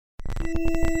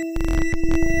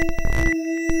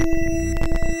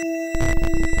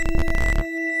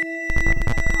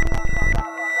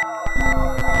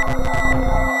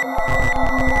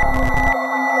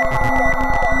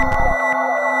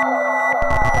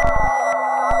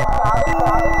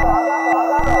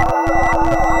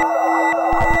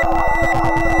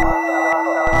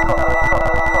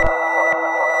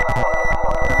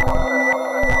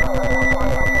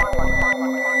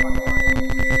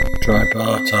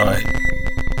Tripartite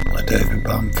by David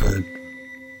Bamford.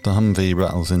 The Humvee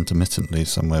rattles intermittently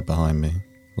somewhere behind me,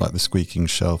 like the squeaking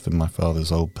shelf in my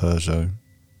father's old Peugeot.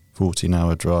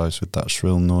 14-hour drives with that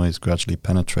shrill noise gradually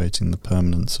penetrating the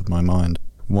permanence of my mind.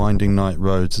 Winding night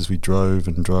roads as we drove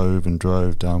and drove and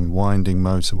drove down winding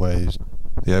motorways.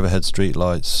 The overhead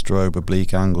streetlights strobe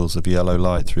oblique angles of yellow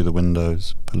light through the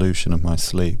windows, pollution of my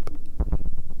sleep.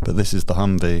 But this is the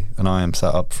Humvee, and I am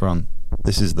sat up front.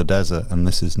 This is the desert, and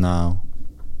this is now.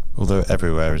 Although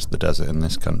everywhere is the desert in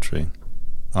this country.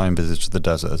 I envisage the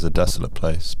desert as a desolate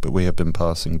place, but we have been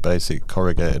passing basic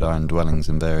corrugated iron dwellings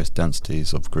in various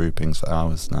densities of groupings for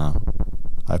hours now.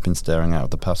 I have been staring out of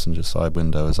the passenger side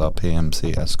window as our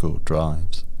PMC escort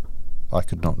drives. I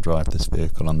could not drive this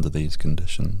vehicle under these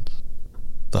conditions.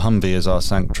 The Humvee is our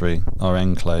sanctuary, our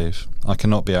enclave. I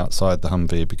cannot be outside the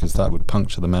Humvee because that would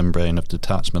puncture the membrane of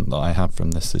detachment that I have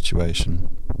from this situation.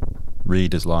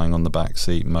 Reed is lying on the back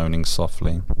seat, moaning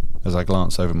softly. As I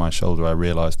glance over my shoulder, I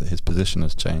realise that his position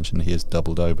has changed and he is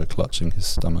doubled over, clutching his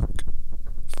stomach.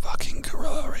 "Fucking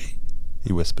karahi,"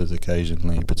 he whispers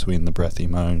occasionally between the breathy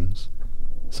moans.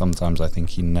 Sometimes I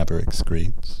think he never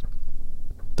excretes.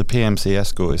 The PMC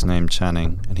escort is named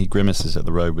Channing, and he grimaces at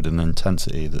the road with an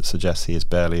intensity that suggests he is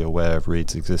barely aware of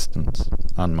Reed's existence,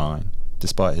 and mine,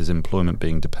 despite his employment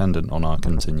being dependent on our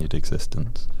continued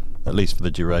existence, at least for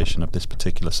the duration of this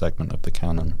particular segment of the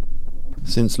canon.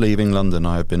 Since leaving London,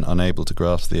 I have been unable to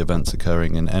grasp the events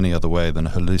occurring in any other way than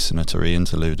a hallucinatory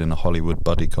interlude in a Hollywood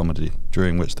buddy comedy,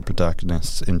 during which the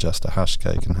protagonists ingest a hash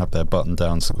cake and have their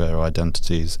button-down square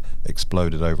identities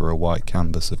exploded over a white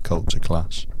canvas of culture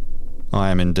clash. I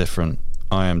am indifferent.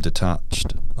 I am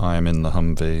detached. I am in the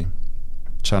Humvee.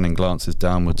 Channing glances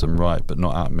downwards and right, but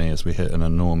not at me as we hit an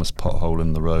enormous pothole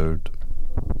in the road.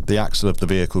 The axle of the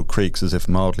vehicle creaks as if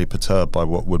mildly perturbed by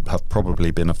what would have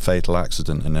probably been a fatal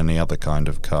accident in any other kind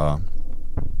of car.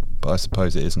 But I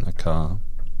suppose it isn't a car.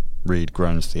 Reed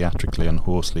groans theatrically and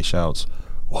hoarsely shouts,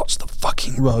 "What's the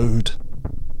fucking road?"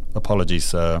 "Apologies,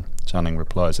 sir," Channing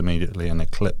replies immediately in a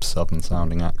clipped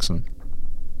southern-sounding accent.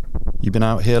 "You been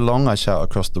out here long?" I shout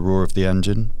across the roar of the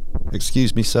engine.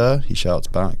 "Excuse me, sir," he shouts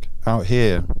back. "Out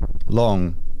here.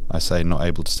 Long," I say, not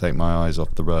able to take my eyes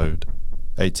off the road.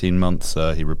 18 months,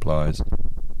 sir," he replies.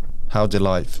 "How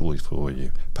delightful for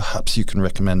you. Perhaps you can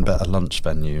recommend better lunch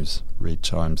venues," Reed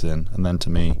chimes in, and then to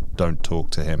me, "Don't talk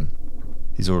to him."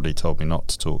 He's already told me not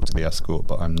to talk to the escort,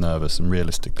 but I'm nervous, and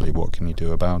realistically, what can he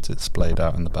do about it, splayed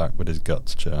out in the back with his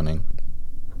guts churning.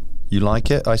 "You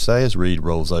like it?" I say as Reed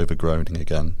rolls over groaning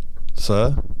again.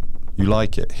 "Sir? You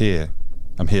like it? Here.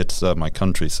 I'm here to serve my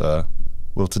country, sir."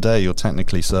 "Well, today you're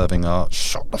technically serving our—"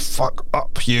 "Shut the fuck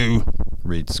up, you!"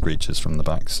 Reed screeches from the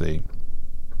back seat.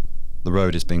 The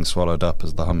road is being swallowed up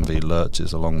as the Humvee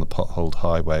lurches along the potholed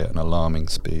highway at an alarming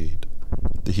speed.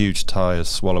 The huge tyres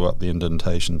swallow up the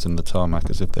indentations in the tarmac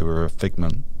as if they were a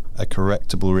figment, a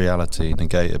correctable reality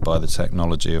negated by the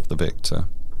technology of the victor.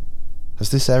 "Has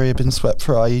this area been swept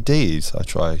for IEDs?" I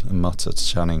try and mutter to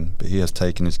Channing, but he has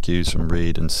taken his cues from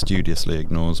Reed and studiously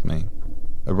ignores me.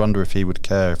 I wonder if he would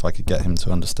care if I could get him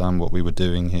to understand what we were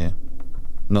doing here.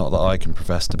 Not that I can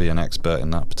profess to be an expert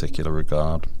in that particular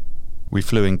regard. We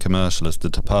flew in commercial as the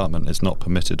department is not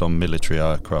permitted on military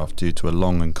aircraft due to a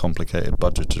long and complicated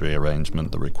budgetary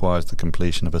arrangement that requires the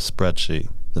completion of a spreadsheet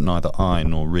that neither I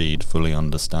nor Reed fully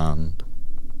understand.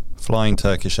 Flying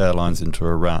Turkish Airlines into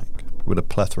Iraq, with a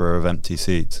plethora of empty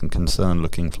seats and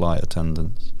concerned-looking flight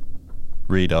attendants.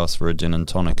 Reed asked for a gin and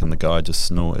tonic and the guy just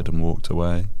snorted and walked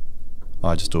away.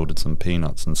 I just ordered some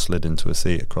peanuts and slid into a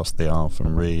seat across the aisle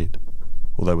from Reed,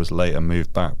 although was later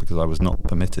moved back because I was not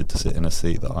permitted to sit in a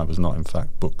seat that I was not in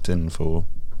fact booked in for.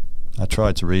 I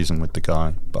tried to reason with the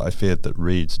guy, but I feared that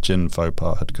Reed's gin faux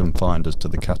pas had confined us to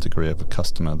the category of a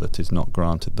customer that is not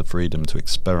granted the freedom to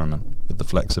experiment with the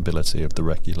flexibility of the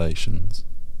regulations.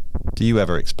 "Do you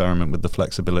ever experiment with the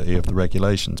flexibility of the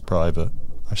regulations, Private?"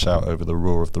 I shout over the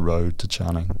roar of the road to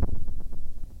Channing.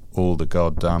 "All the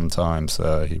goddamn time,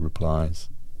 sir," he replies.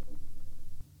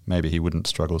 Maybe he wouldn't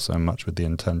struggle so much with the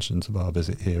intentions of our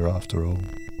visit here after all.